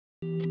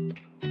Well,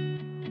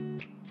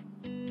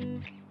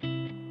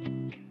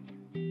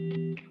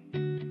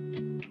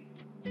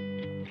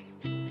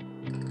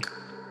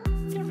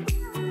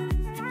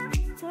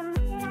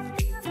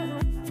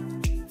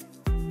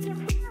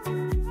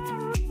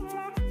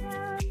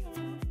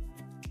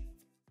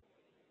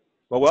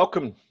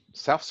 welcome,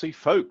 Southsea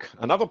folk.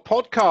 Another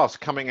podcast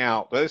coming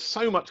out. There's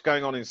so much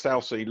going on in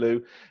Southsea,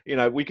 Lou. You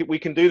know, we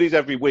can do these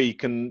every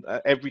week, and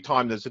every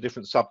time there's a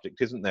different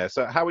subject, isn't there?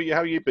 So, how are you?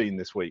 How you been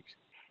this week?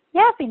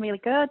 Yeah, I've been really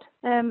good.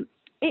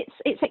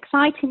 It's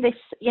exciting. This,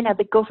 you know,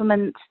 the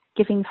government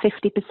giving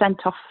 50%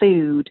 off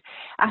food.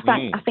 I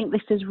think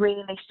this is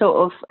really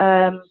sort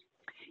of,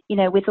 you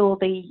know, with all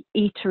the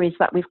eateries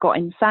that we've got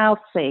in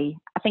Southsea,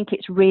 I think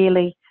it's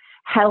really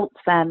help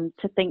them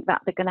to think that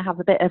they're going to have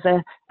a bit of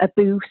a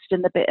boost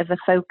and a bit of a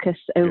focus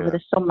over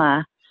the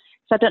summer.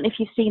 So I don't know if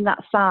you've seen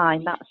that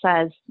sign that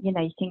says, you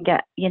know, you can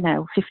get, you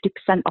know,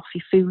 50% off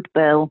your food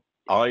bill.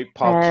 I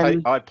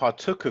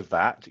partook of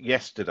that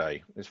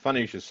yesterday. It's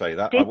funny you should say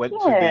that. I went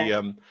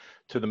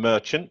to the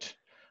merchant,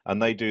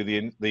 and they do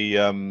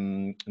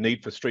the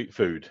need for street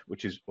food,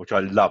 which I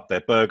love.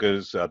 Their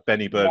burgers,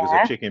 Benny burgers,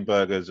 their chicken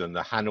burgers, and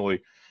the Hanoi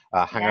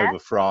hangover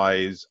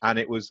fries, and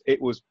it was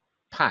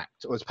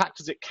packed, or as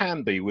packed as it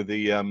can be with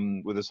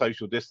the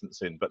social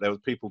distancing, but there was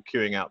people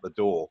queuing out the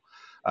door,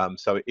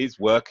 so it is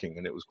working,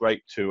 and it was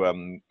great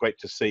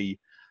to see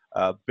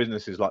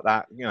businesses like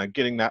that, you know,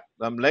 getting that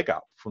leg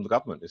up from the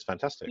government. Is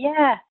fantastic.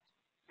 Yeah,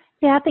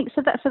 I think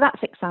so.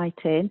 That's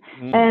exciting.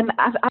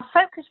 I've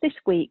focused this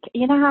week.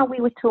 You know how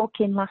we were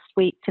talking last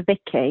week to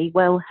Vicky?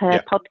 Well,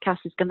 her podcast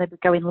is going to be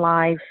going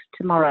live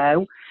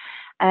tomorrow.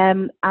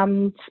 And,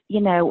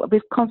 you know,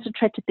 we've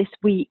concentrated this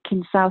week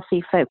in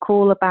Southsea Folk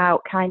all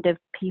about kind of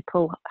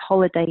people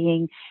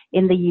holidaying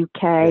in the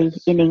UK,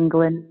 in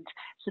England.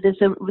 So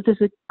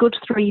there's a good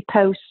 3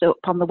 posts up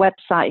on the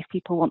website if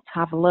people want to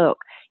have a look.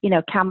 You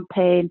know,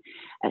 camping,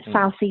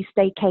 Southsea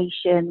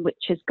Staycation,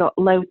 which has got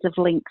loads of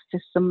links to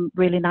some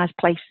really nice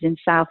places in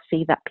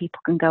Southsea that people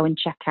can go and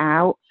check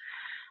out.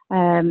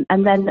 And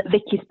then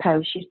Vicky's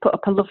post, she's put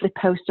up a lovely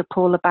post up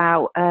all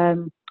about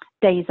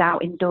days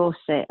out in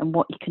Dorset and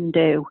what you can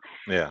do.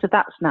 Yeah. So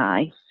that's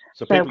nice.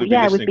 So people will be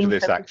listening to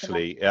this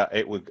actually,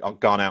 it will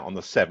gone out on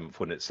the 7th,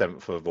 when it's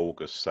 7th of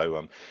August.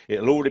 So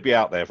it'll already be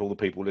out there for all the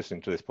people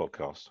listening to this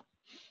podcast.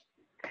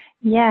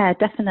 Yeah,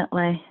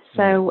 definitely.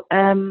 So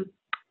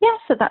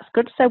so that's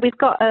good. So we've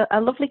got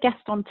a lovely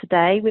guest on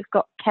today. We've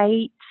got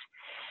Kate.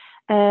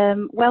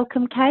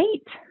 Welcome,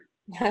 Kate.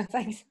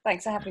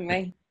 Thanks for having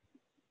me.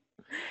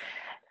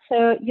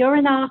 So you're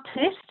an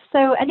artist.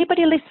 So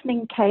anybody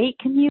listening, Kate,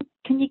 can you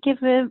give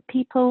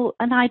people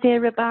an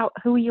idea about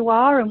who you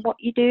are and what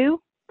you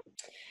do?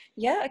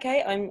 Yeah,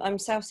 okay. I'm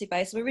Southsea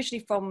based. I'm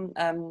originally from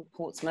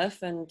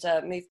Portsmouth and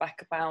moved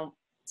back about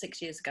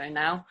 6 years ago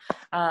now.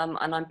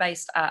 And I'm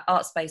based at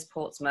Art Space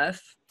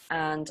Portsmouth,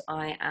 and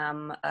I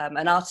am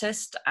an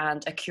artist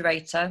and a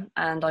curator,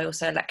 and I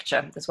also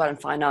lecture as well in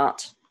fine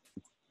art.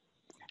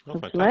 Oh,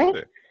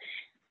 fantastic.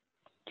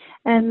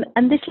 And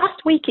this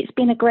last week, it's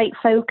been a great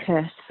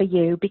focus for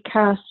you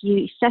because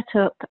you set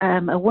up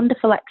a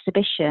wonderful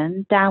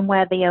exhibition down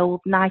where the old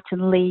Knight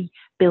and Lee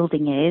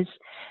building is.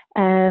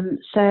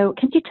 So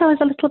can you tell us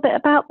a little bit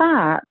about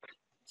that?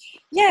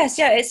 Yes,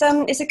 it's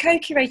a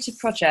co-curated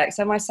project.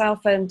 So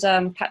myself and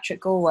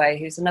Patrick Galway,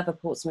 who's another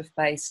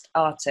Portsmouth-based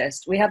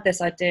artist, we had this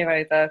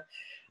idea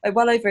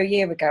well over a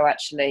year ago,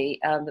 actually,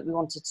 that we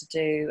wanted to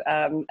do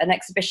an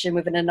exhibition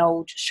within an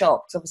old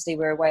shop. So obviously,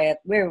 we're aware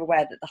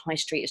that the high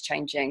street is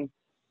changing,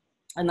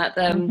 and that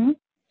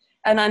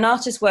and an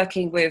artist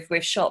working with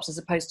shops as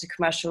opposed to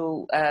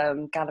commercial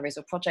galleries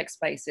or project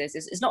spaces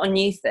is not a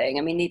new thing.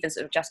 I mean, even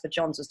sort of Jasper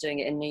Johns was doing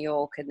it in New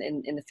York in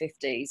the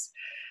 50s,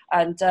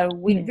 and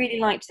we really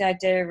liked the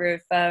idea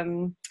of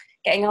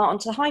getting art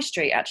onto the high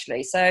street,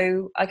 actually.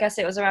 So I guess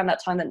it was around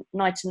that time that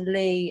Knight and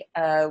Lee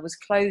was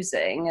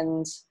closing,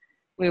 and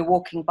we were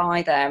walking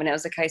by there, and it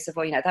was a case of,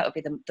 well, you know, that would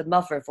be the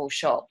mother of all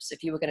shops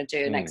if you were going to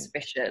do an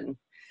exhibition.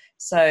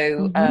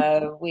 So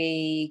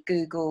we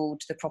Googled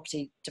the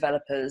property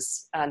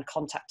developers and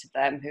contacted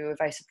them, who were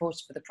very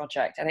supportive of the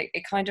project, and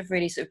it kind of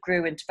really sort of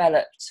grew and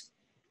developed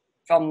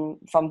from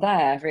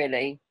there,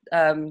 really.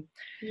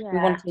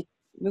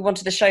 We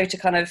wanted the show to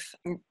kind of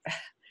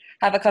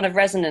have a kind of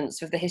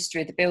resonance with the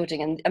history of the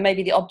building and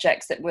maybe the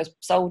objects that were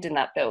sold in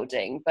that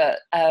building, but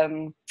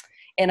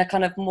in a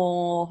kind of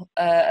more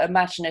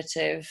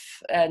imaginative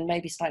and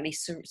maybe slightly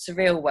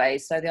surreal way.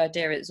 So the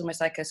idea is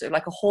almost like a sort of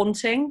like a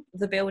haunting of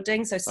the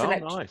building. So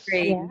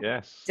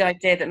the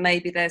idea that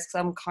maybe there's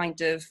some kind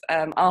of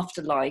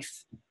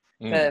afterlife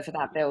for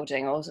that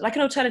building, or like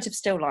an alternative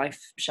still life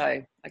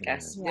show, I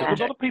guess. A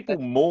lot of people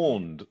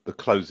mourned the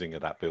closing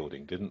of that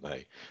building, didn't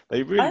they?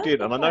 They really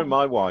did. And I know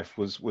my wife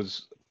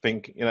was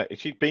thinking, you know,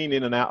 she'd been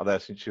in and out of there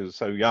since she was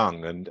so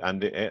young,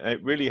 and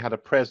it really had a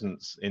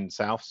presence in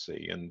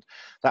Southsea, and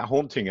that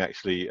haunting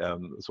actually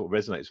sort of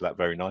resonates with that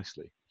very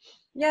nicely.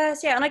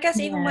 Yes, yeah, and I guess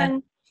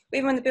even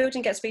even when the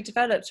building gets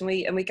redeveloped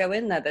and we go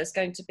in there, there's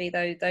going to be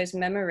those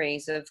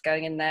memories of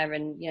going in there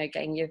and,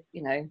 getting your,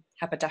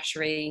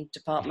 haberdashery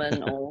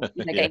department or,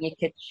 getting your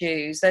kids'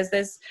 shoes.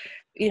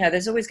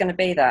 There's always going to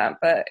be that.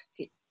 But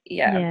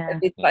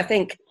I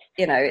think,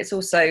 it's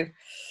also,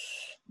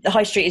 the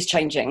high street is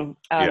changing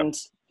and,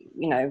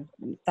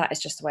 that is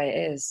just the way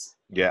it is.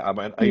 Yeah, I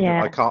mean, even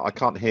I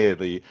can't hear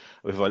if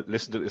I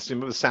listen to this,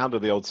 the sound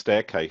of the old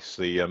staircase,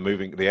 the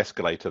moving the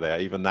escalator there.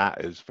 Even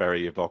that is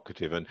very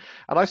evocative, and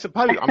I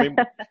suppose, I mean,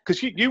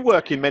 because you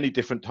work in many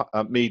different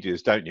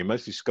medias, don't you?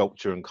 Mostly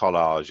sculpture and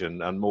collage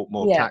and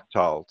more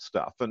tactile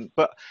stuff,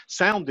 but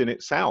sound in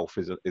itself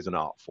is an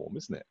art form,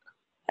 isn't it?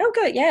 Oh,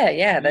 good,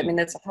 yeah. I mean,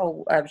 there's a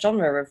whole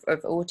genre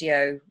of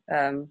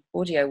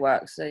audio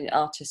works,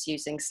 artists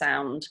using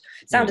sound.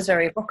 Sound is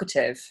very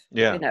evocative.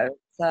 Yeah.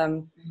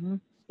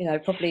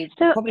 Probably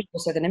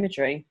also than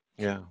imagery.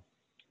 Yeah.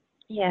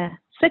 Yeah.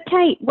 So,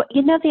 Kate,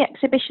 the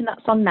exhibition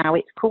that's on now,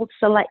 it's called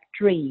Select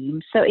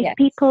Dreams. So if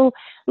people,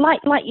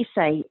 like you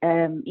say,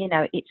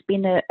 it's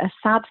been a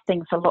sad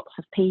thing for lots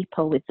of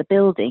people with the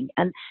building,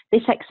 and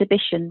this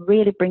exhibition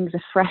really brings a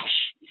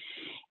fresh,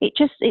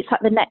 it's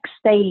like the next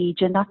stage,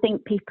 and I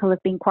think people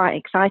have been quite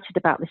excited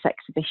about this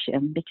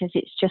exhibition because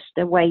it's just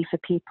a way for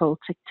people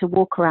to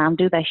walk around,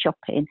 do their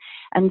shopping,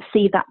 and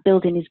see that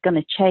building is going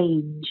to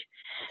change.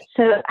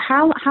 So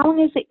how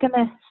long is it going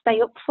to stay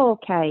up for,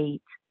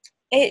 Kate?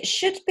 It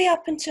should be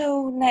up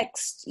until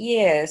next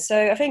year.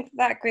 So I think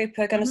that group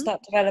are going to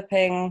start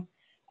developing.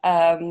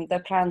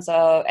 Their plans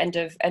are end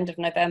of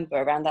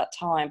November, around that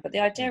time. But the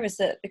idea is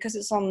that because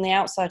it's on the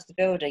outside of the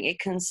building, it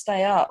can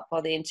stay up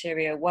while the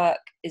interior work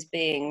is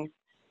being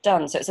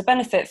done. So it's a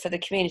benefit for the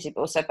community, but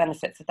also a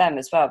benefit for them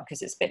as well,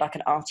 because it's a bit like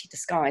an arty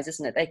disguise,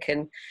 isn't it? They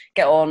can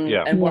get on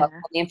and work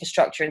on the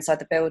infrastructure inside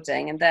the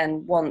building, and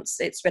then once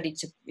it's ready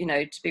to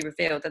to be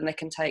revealed, then they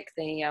can take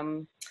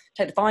the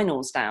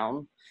vinyls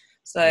down.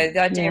 So the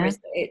idea is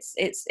that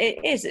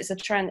it's a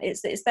trend.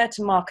 It's there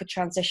to mark a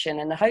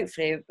transition, and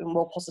hopefully a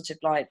more positive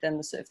light than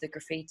the sort of the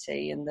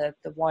graffiti and the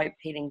white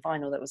peeling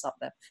vinyl that was up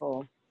there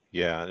before.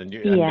 Yeah,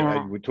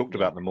 and we talked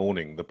about in the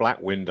morning, the black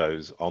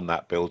windows on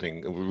that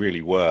building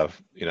really were,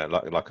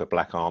 like a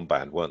black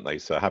armband, weren't they?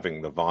 So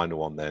having the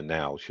vinyl on there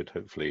now should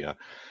hopefully,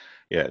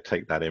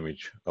 take that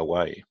image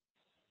away.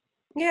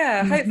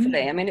 Yeah,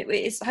 hopefully. I mean,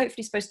 it's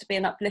hopefully supposed to be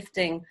an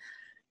uplifting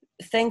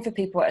thing for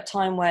people at a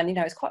time when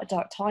it's quite a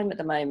dark time at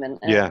the moment.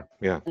 And,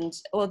 and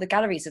all the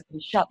galleries have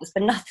been shut. There's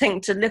been nothing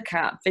to look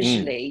at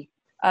visually.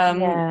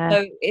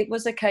 So it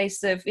was a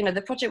case of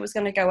the project was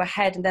going to go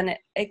ahead, and then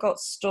it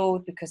got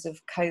stalled because of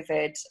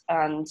COVID,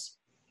 and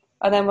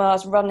then when I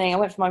was running, I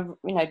went for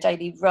my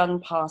daily run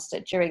past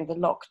it during the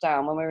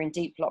lockdown when we were in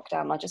deep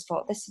lockdown, and I just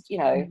thought this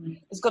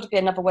there's got to be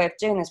another way of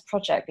doing this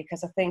project,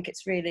 because I think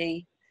it's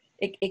really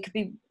it could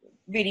be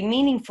really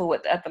meaningful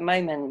at the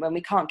moment when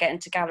we can't get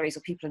into galleries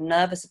or people are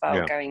nervous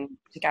about going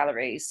to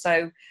galleries.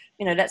 So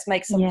let's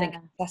make something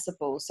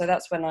accessible. So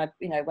that's when I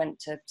went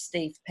to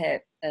Steve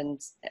Pitt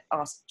and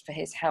asked for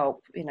his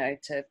help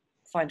to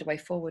find a way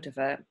forward of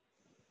it.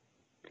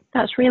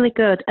 That's really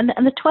good. And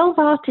the 12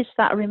 artists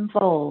that are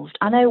involved,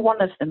 I know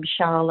one of them,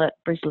 Charlotte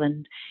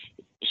Brisland,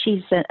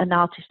 she's an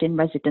artist in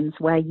residence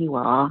where you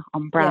are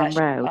on Brown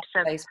Road.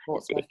 So is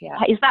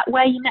that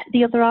where you met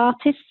the other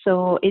artists,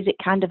 or is it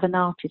kind of an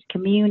artist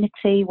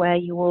community where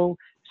you all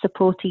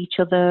support each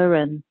other?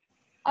 And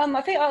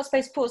I think Art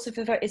Space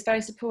Portsmouth is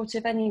very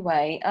supportive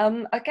anyway.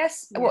 I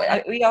guess,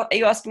 are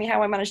you asking me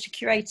how I managed to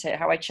curate it,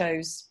 how I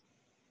chose?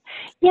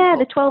 Yeah,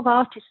 the 12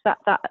 artists, that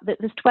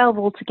there's 12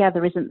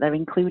 altogether, isn't there,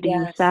 including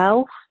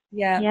yourself?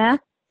 Yeah.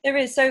 There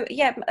is. So,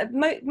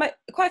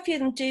 quite a few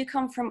of them do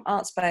come from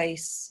Art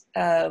Space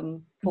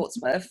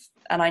Portsmouth,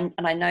 and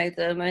I know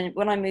them. And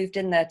when I moved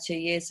in there 2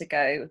 years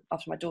ago,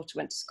 after my daughter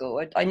went to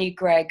school, I knew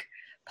Greg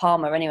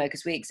Palmer anyway,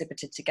 because we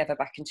exhibited together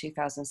back in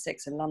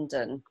 2006 in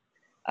London.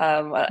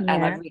 And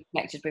I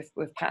reconnected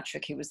with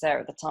Patrick, who was there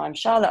at the time.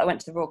 Charlotte, I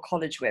went to the Royal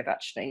College with,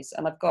 actually,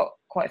 and I've got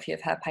quite a few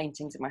of her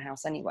paintings in my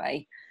house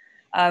anyway.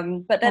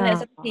 But then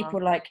there's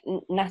people like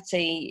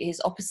Natty, who's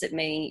opposite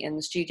me in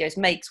the studios,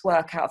 makes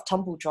work out of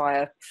tumble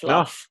dryer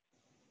fluff,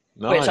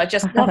 which I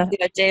just love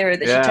the idea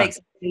that she takes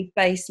a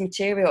base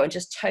material and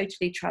just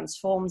totally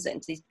transforms it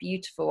into these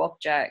beautiful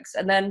objects.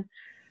 And then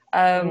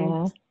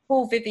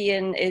Paul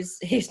Vivian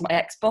he's my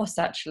ex-boss,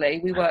 actually.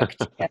 We worked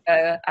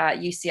together at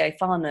UCA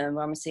Farnham,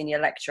 where I'm a senior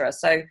lecturer.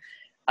 So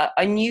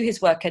I knew his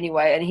work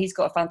anyway, and he's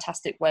got a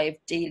fantastic way of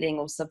dealing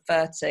or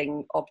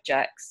subverting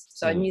objects.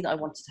 So I knew that I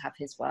wanted to have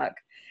his work.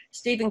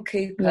 Stephen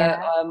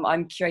Cooper,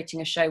 I'm curating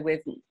a show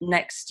with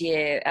next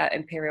year at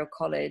Imperial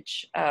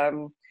College.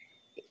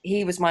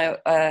 He was my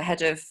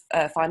head of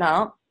fine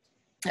art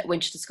at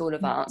Winchester School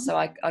of Art, so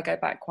I go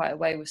back quite a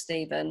way with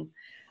Stephen.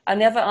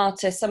 And the other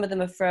artists, some of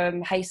them are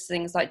from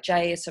Hastings, like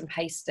Jay is from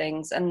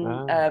Hastings. And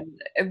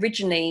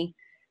originally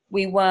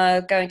we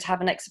were going to have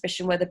an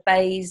exhibition where the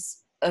bays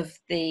of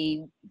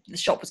the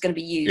shop was going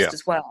to be used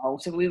as well.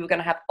 So we were going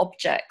to have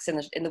objects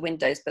in the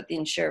windows, but the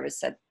insurers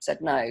said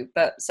no.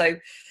 But so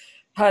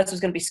hers was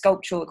going to be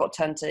sculptural. It got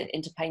turned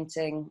into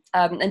painting.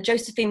 And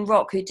Josephine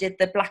Rock, who did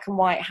the black and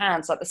white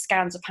hands, like the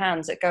scans of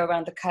hands that go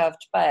around the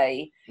curved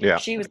bay. Yeah.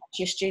 She was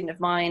actually a student of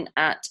mine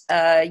at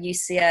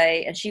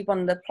UCA, and she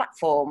won the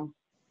Platform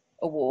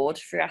Award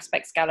through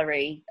Aspects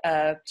Gallery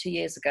 2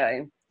 years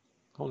ago.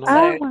 Oh,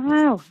 nice.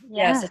 Wow.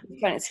 Yeah, so she's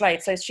currently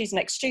Slade. So she's an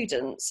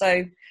ex-student.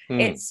 So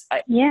it's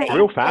a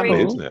real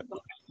family, isn't it?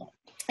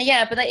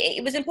 Yeah, but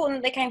it was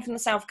important that they came from the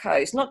South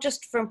Coast, not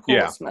just from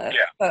Portsmouth,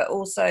 but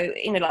also,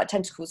 like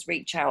tentacles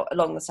reach out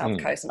along the South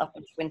Coast and up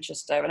into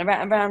Winchester and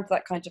around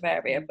that kind of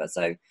area. But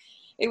so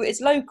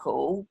it's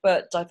local,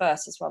 but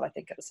diverse as well, I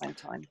think, at the same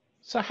time.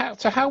 So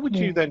how would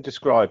you then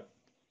describe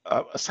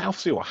a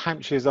Southsea or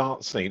Hampshire's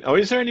art scene? Or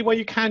is there any way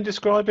you can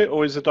describe it,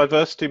 or is the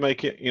diversity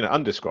make it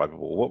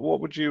undescribable?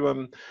 What would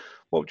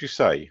you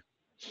say?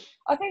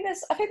 I think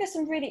there's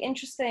some really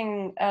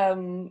interesting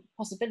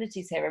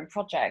possibilities here and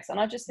projects, and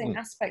I just think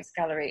Aspects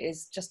Gallery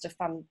is just a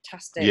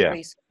fantastic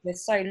resource. We're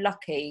so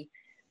lucky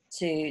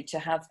to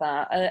have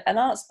that. An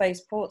Art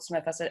Space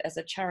Portsmouth as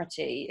a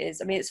charity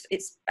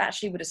it's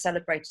actually would have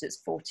celebrated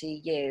its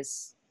 40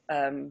 years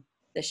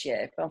this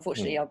year, but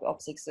unfortunately,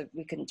 obviously, because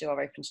we couldn't do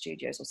our open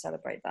studios or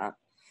celebrate that.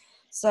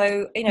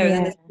 So and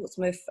then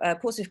there's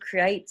Portsmouth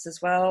Creates as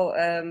well.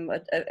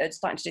 Are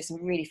starting to do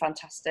some really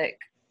fantastic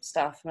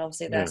stuff, and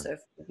obviously there's sort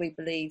of, we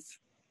believe,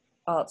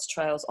 arts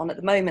trails on at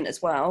the moment as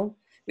well,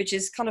 which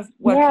is kind of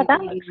working. Yeah,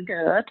 that looks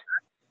good.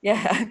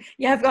 Yeah,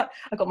 I've got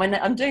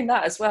I'm doing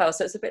that as well,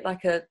 so it's a bit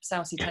like a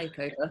Southsea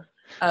takeover.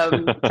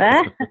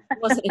 It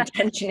wasn't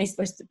intentionally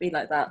supposed to be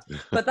like that,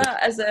 but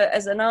that as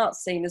an art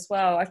scene as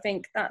well, I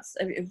think that's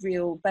a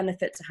real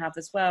benefit to have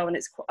as well. And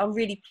I'm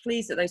really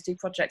pleased that those two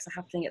projects are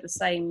happening at the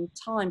same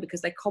time,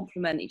 because they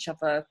complement each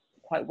other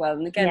quite well.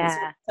 And again, it's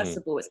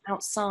accessible, it's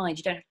outside,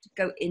 you don't have to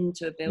go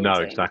into a building.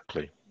 No,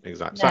 exactly.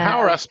 So how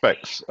are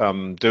Aspects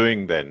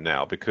doing then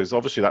now? Because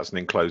obviously that's an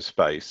enclosed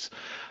space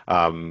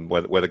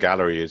where the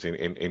gallery is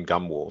in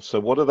Gunwharf. So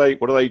what are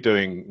they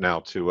doing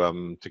now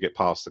to get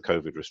past the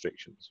COVID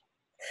restrictions?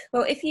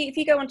 Well, if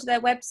you go onto their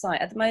website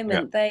at the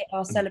moment, they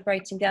are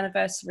celebrating the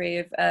anniversary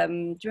of. Do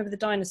you remember the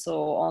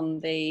dinosaur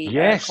on the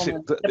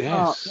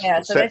park?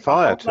 Yeah, so set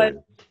fire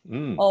to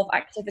of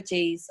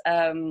activities,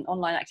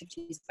 online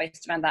activities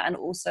based around that, and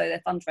also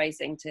they're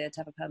fundraising to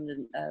have a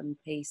permanent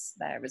piece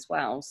there as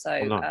well. So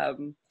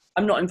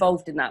I'm not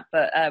involved in that,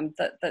 but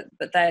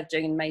they're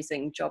doing an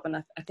amazing job, and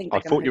I think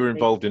I thought you were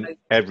involved in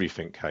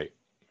everything, Kate.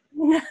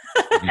 You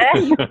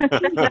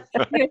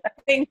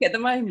think at the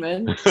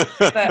moment,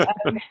 but.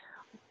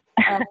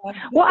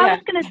 What I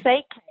was going to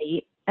say,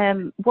 Kate,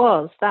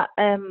 was that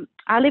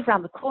I live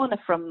around the corner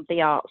from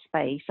the art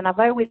space, and I've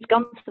always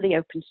gone to the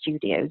open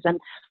studios. And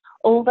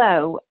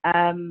although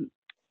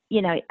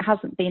it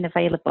hasn't been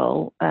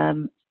available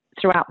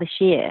throughout this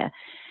year,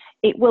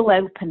 it will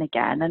open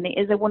again, and it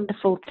is a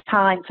wonderful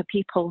time for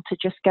people to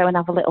just go and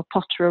have a little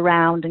potter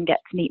around and get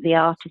to meet the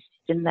artists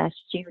in their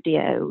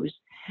studios.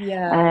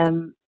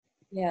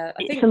 Yeah, I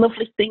think it's a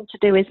lovely thing to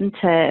do, isn't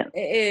it? It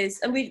is,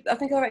 and I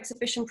think our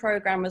exhibition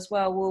program as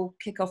well will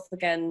kick off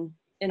again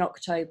in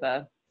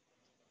October.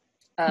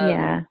 So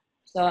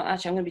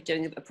actually, I'm going to be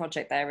doing a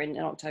project there in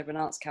October, an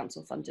Arts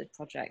Council funded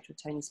project with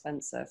Tony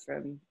Spencer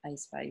from A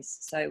Space.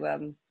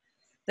 So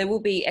there will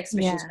be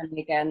exhibitions coming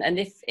again, and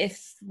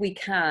if we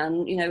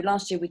can,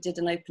 last year we did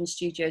an open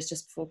studios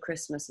just before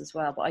Christmas as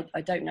well, but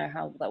I don't know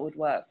how that would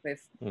work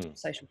with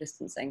social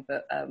distancing,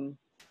 but.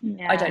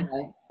 I don't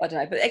know,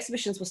 but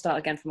exhibitions will start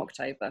again from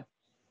October.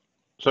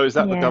 So is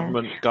that the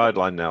government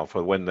guideline now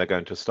for when they're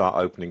going to start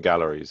opening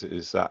galleries?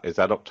 Is that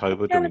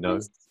October? Do we know?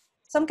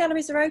 Some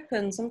galleries are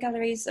open. Some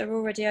galleries are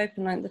already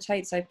open, like the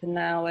Tate's open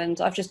now, and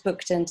I've just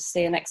booked in to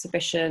see an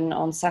exhibition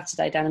on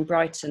Saturday down in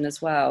Brighton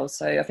as well.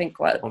 So I think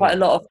quite a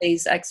lot of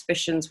these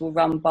exhibitions will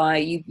run by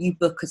you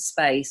book a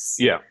space.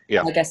 Yeah.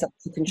 I guess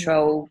that's to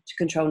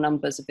control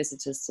numbers of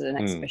visitors to an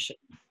exhibition.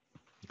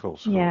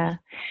 Yeah.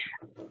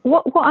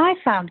 What I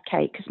found,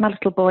 Kate, because my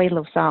little boy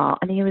loves art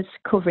and he was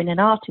covering an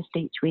artist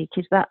each week,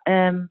 is that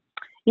some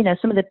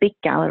of the big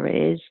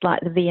galleries like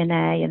the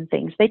V&A and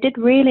things, they did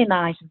really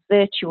nice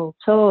virtual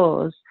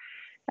tours,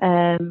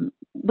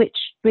 which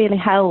really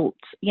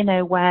helped.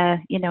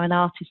 Where an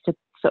artist had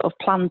sort of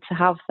planned to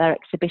have their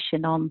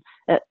exhibition on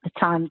at the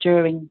time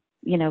during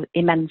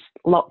immense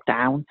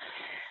lockdown,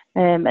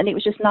 and it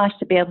was just nice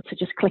to be able to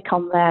just click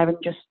on there and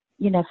just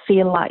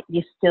feel like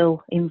you're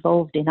still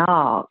involved in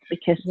art,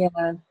 because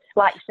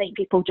like you say,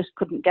 people just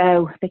couldn't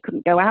go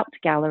out to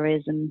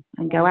galleries and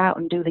go out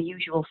and do the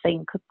usual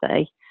thing, could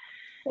they?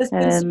 There's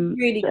been some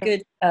really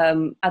good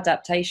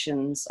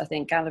adaptations. I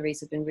think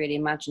galleries have been really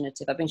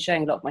imaginative. I've been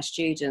showing a lot of my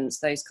students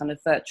those kind of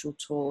virtual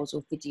tours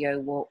or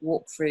video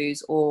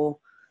walkthroughs, or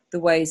the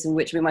ways in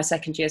which, in my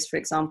second years, for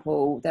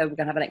example, they were going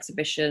to have an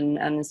exhibition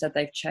and instead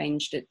they've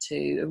changed it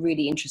to a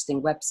really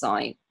interesting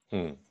website.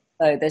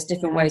 So there's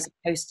different ways of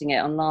posting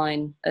it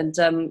online. And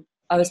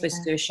I was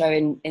supposed to do a show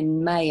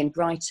in May in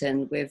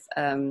Brighton with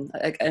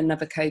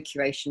another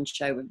co-curation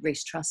show with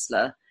Reece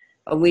Trussler.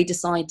 And we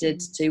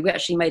decided we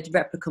actually made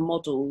replica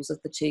models of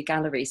the 2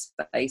 gallery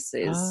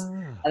spaces.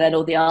 And then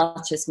all the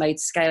artists made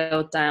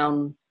scaled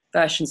down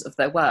versions of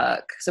their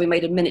work. So we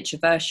made a miniature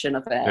version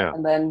of it.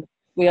 And then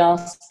we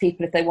asked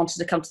people if they wanted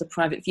to come to the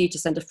private view to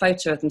send a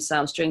photo of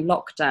themselves during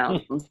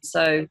lockdown.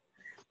 So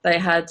we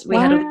had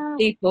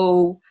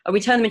people, and we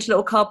turned them into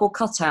little cardboard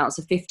cutouts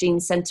of 15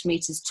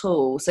 centimetres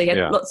tall. So you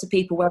had lots of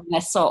people wearing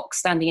their socks,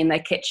 standing in their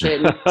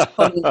kitchen.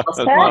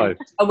 And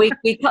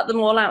we cut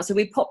them all out. So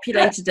we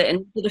populated it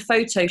and did a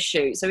photo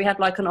shoot. So we had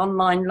like an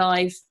online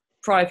live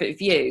private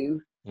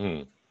view.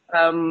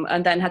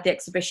 And then had the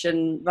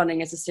exhibition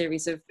running as a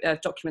series of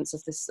documents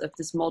of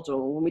this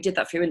model. And we did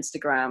that through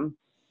Instagram.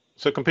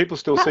 So can people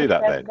still see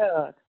that then?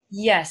 Good.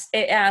 Yes,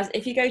 it has.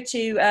 If you go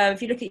to,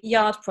 if you look at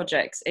Yard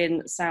projects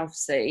in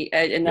Southsea,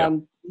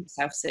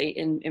 Southsea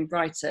in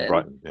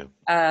Brighton,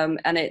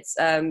 and it's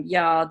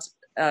Yard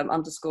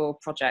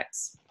 _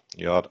 projects.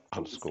 Yard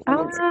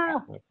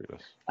 _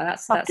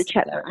 That's to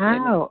check that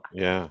out.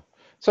 Yeah.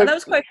 So that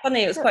was quite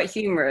funny. It was quite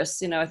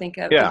humorous. I think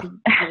people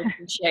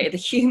appreciated the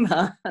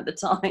humour at the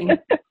time.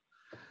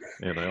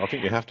 I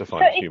think you have to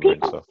find humour in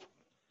stuff.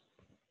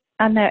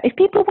 I know. If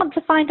people want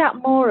to find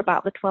out more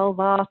about the 12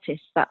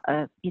 artists that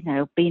are,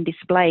 being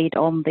displayed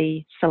on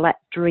the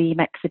Select Dream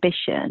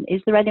exhibition,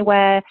 is there any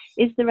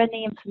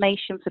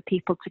information for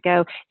people to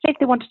go? Say if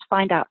they wanted to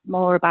find out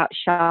more about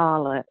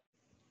Charlotte,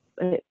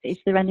 is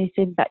there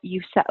anything that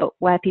you've set up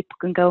where people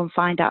can go and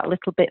find out a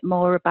little bit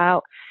more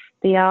about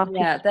the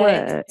artist's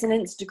work? It's an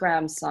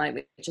Instagram site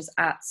which is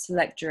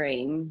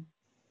 @SelectDream.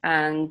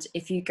 And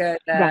if you go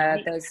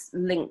there, there's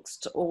links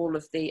to all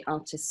of the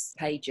artists'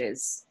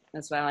 pages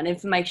as well, and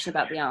information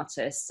about the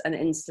artists and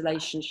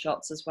installation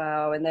shots as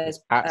well. And there's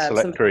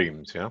Select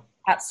Dreams,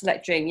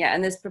 Select Dream,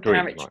 and there's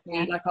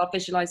preparatory, like our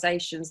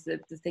visualizations,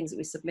 the things that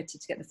we submitted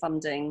to get the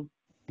funding,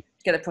 to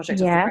get the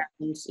project off the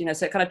ground.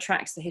 So it kind of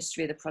tracks the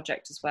history of the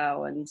project as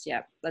well, and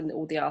and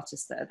all the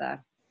artists that are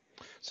there.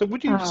 So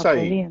would you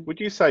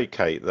say,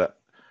 Kate, that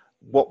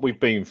what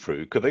we've been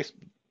through, because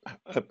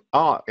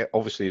art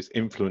obviously is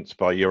influenced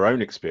by your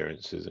own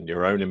experiences and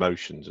your own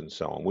emotions and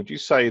so on, would you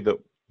say that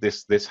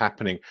this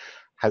happening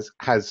has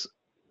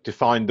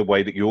defined the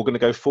way that you're going to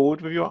go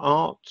forward with your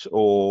art,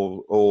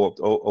 or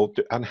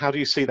and how do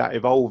you see that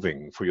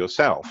evolving for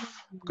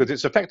yourself? Because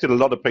it's affected a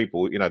lot of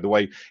people, the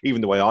way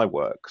I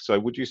work. So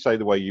would you say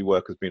the way you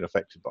work has been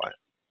affected by it?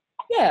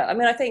 Yeah, I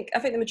mean, I think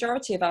the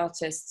majority of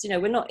artists,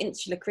 we're not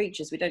insular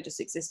creatures. We don't just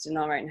exist in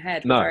our own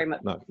head. We're very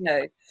much,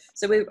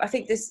 So I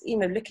think this,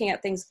 looking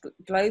at things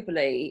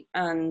globally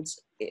and,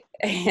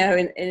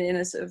 in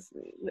a sort of,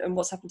 and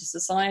what's happened to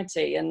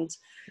society and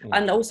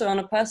also on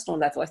a personal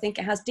level, I think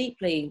it has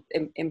deeply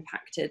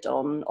impacted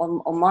on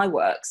my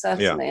work,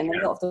 certainly. And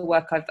a lot of the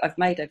work I've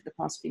made over the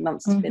past few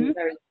months has been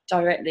very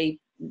directly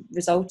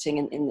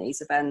resulting in these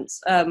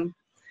events.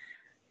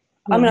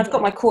 I mean, I've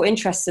got my core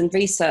interests in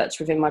research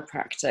within my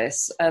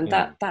practice, and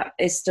that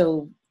is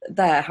still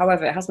there.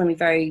 However, it has made me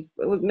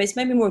it's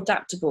made me more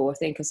adaptable, I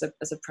think, as a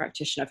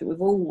practitioner. I think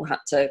we've all had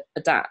to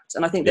adapt.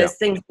 And I think there's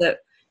things that,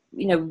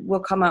 will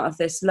come out of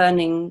this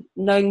knowing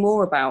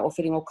more about, or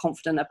feeling more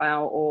confident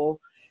about, or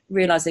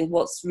realizing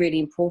what's really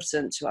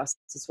important to us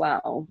as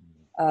well.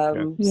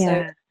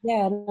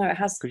 It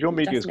has. Because your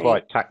media is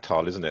quite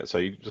tactile, isn't it? So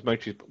you just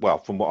mostly,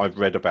 from what I've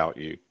read about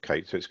you,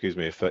 Kate, so excuse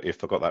me if I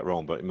got that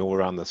wrong, but more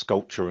around the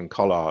sculpture and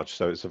collage.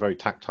 So it's a very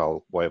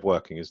tactile way of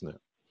working, isn't it?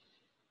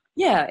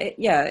 It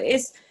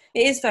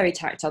is very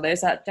tactile.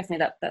 There's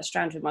definitely that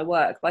strand with my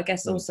work, but I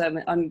guess also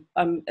I'm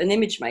an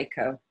image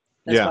maker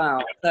as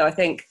well. So I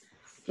think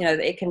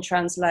that it can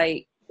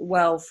translate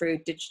well through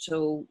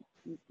digital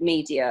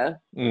media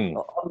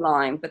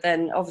online, but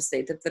then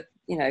obviously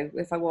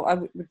if I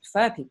would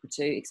prefer people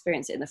to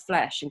experience it in the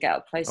flesh and get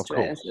up close to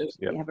it and sort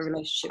of have a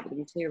relationship with the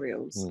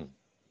materials.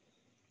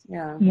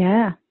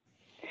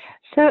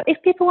 So if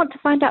people want to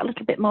find out a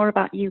little bit more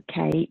about you,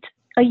 Kate,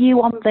 are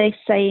you on the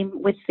same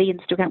with the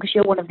Instagram, because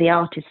you're one of the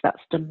artists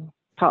that's done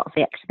part of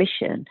the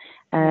exhibition?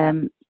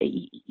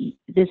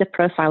 There's a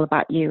profile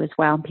about you as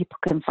well, and people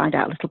can find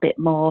out a little bit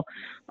more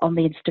on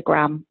the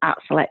Instagram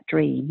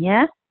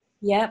 @SelectDream.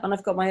 Yeah, and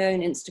I've got my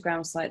own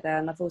Instagram site there,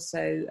 and I've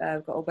also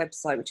got a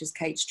website which is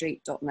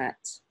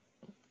katestreet.net.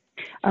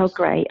 Oh,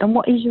 great. And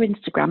what is your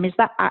Instagram? Is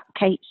that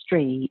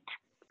 @KateStreet?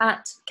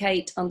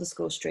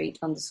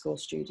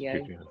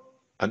 @Kate_Street_studio.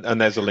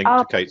 And there's a link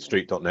to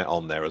katestreet.net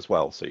on there as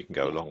well, so you can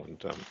go along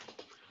and...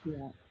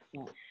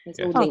 There's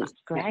all links.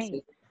 That's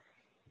great.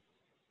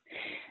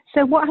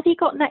 So what have you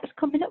got next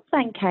coming up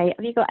then, Kate?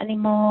 Have you got any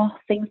more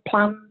things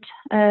planned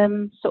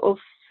sort of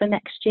for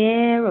next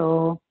year,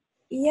 or...?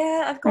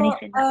 Yeah, I've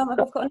got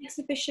an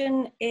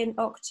exhibition in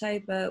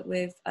October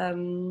with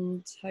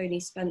Tony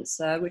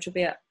Spencer, which will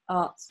be at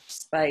Art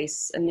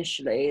Space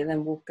initially, and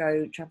then we'll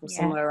travel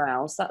somewhere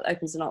else. That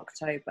opens in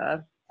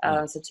October.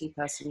 It's a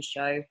 2-person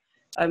show.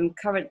 I'm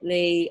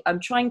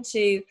trying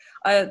to,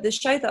 the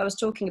show that I was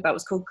talking about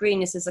was called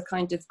Greenness is a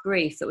Kind of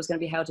Grief, that was going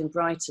to be held in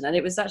Brighton. And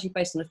it was actually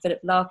based on a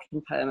Philip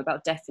Larkin poem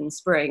about death in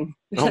spring.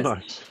 Oh,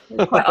 nice.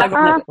 Quite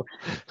ironic.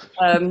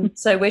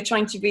 So we're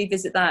trying to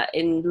revisit that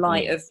in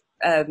light of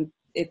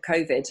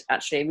COVID,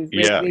 actually. We've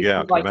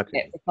invited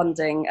it for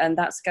funding, and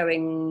that's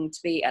going to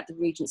be at the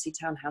Regency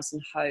Townhouse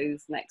in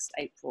Hove next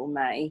April,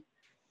 May,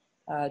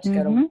 to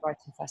go along with the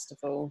Brighton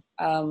Festival.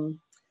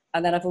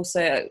 And then I've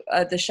also,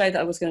 the show that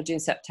I was going to do in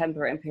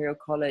September at Imperial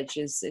College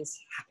is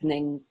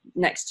happening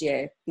next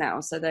year now.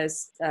 So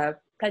there's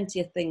plenty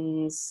of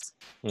things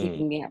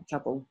keeping me out of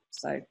trouble.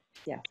 So,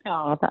 yeah.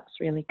 Oh, that's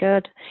really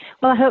good.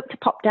 Well, I hope to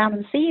pop down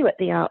and see you at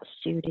the art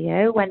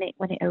studio when it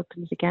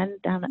opens again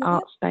down at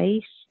Art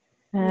Space.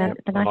 And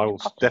I will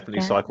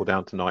definitely cycle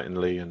down to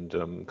Knightonley, and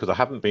because I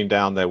haven't been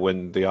down there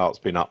when the art's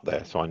been up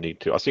there, so I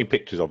need to. I've seen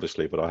pictures,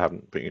 obviously, but I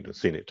haven't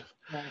seen it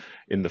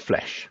in the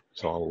flesh.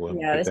 So I'll.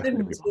 It's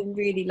been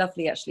really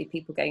lovely, actually.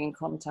 People getting in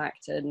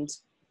contact and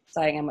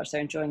saying how much they're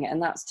enjoying it, and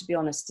that's, to be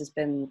honest,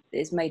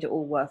 it's made it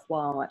all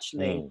worthwhile,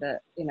 actually.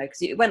 That, you know,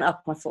 because it went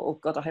up, and I thought, oh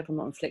God, I hope I'm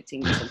not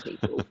inflicting this on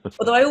people.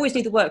 Although I always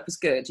knew the work was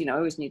good. You know, I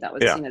always knew that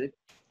was, you know,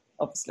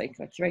 obviously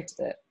I curated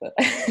it, but.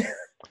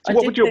 So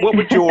what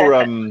would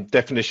your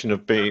definition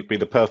of be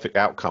the perfect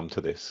outcome to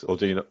this, or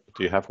do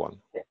you have one?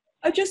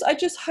 I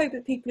just hope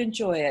that people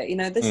enjoy it. You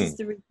know, this is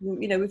the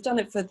reason, you know, we've done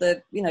it for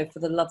the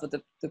love of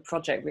the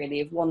project,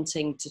 really, of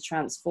wanting to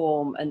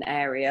transform an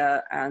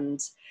area,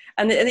 and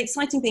the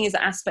exciting thing is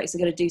that Aspects are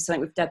going to do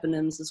something with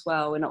Debenhams as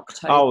well in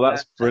October. Oh,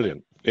 that's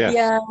brilliant! Yes.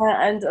 Yeah,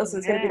 and also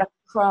it's going to be like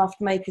a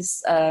craft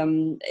makers.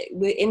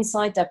 We're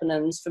inside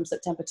Debenhams from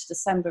September to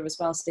December as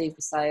well. Steve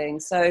was saying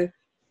so.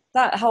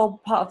 That whole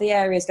part of the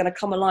area is going to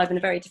come alive in a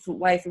very different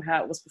way from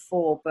how it was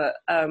before. But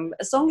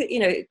as long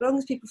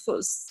as people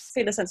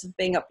feel a sense of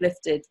being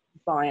uplifted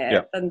by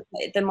it,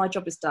 then my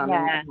job is done.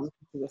 Yeah. And I'm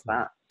happy with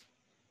that.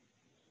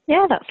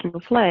 Yeah, that's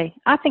lovely.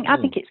 I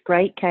think it's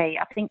great, Kate.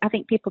 I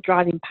think people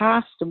driving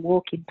past and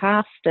walking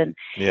past, and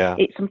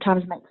it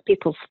sometimes makes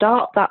people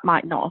stop that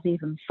might not have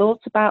even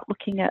thought about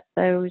looking at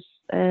those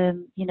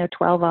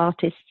 12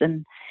 artists,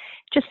 and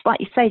just like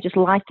you say, just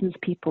lightens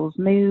people's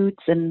moods.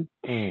 And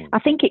I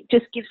think it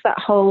just gives that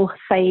whole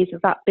phase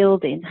of that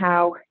building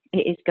how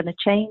it is going to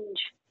change.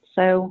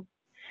 So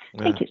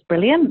I think it's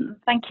brilliant.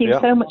 Thank you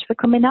so much for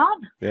coming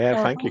on.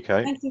 Yeah, thank you,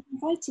 Kate. Thank you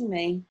for inviting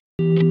me.